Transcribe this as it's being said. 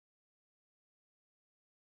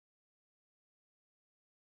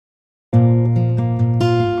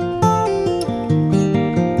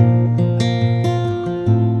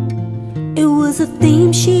a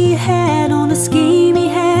theme she had on a scheme he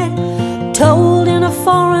had, told in a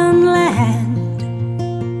foreign land,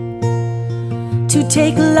 to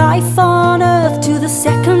take life on earth to the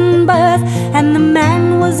second birth, and the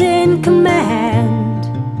man was in command.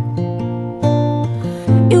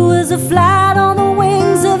 It was a flight on the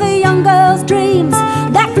wings of a young girl's dreams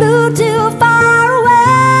that flew too far away.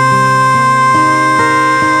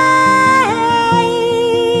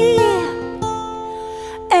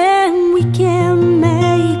 And we can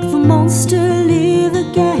make the monster live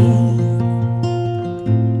again.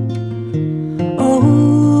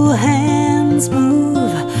 Oh, hands move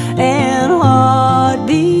and heart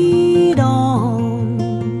beat on.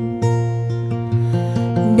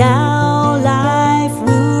 Now life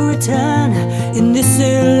will return in this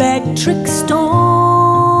electric storm.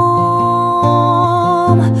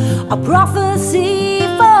 A prophecy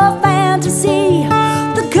for fantasy,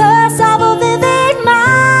 the curse of a vivid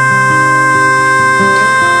mind.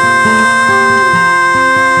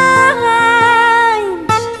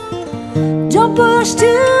 Don't push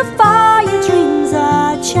too far, your dreams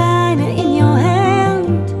are china in your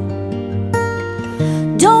hand.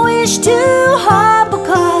 Don't wish too hard,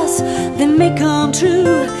 because they may come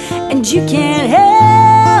true, and you can't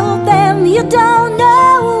help them. You don't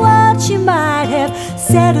know what you might have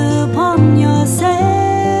set upon yourself.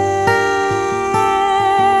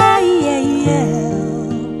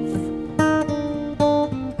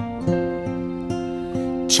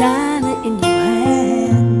 China in your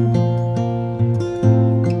hand.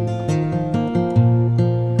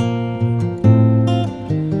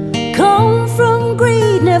 Come from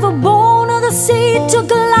greed, never born of the seed, took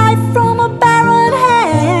a life from a barren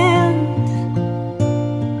hand.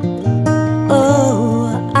 Oh,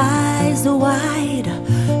 eyes are wide,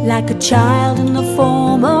 like a child in the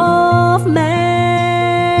form of man.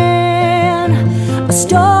 A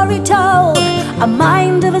story told, a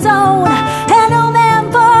mind of his own, and no man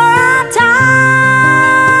for our time.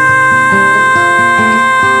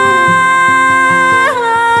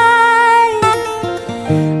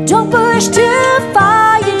 Don't push too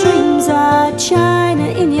far, your dreams are china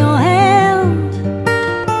in your hand.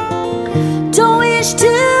 Don't wish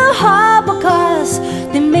too hard, because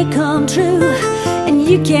they may come true, and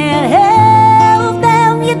you can't help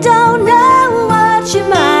them. You don't know what you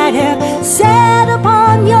might have set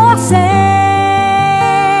upon yourself.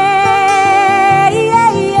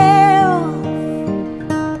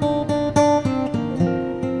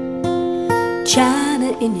 China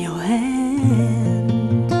in your hand.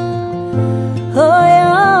 Oh,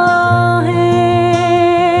 your hand.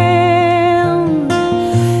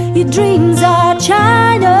 Your dreams are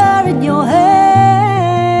china in your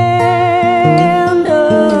hand.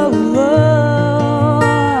 Oh,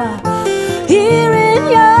 here in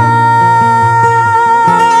your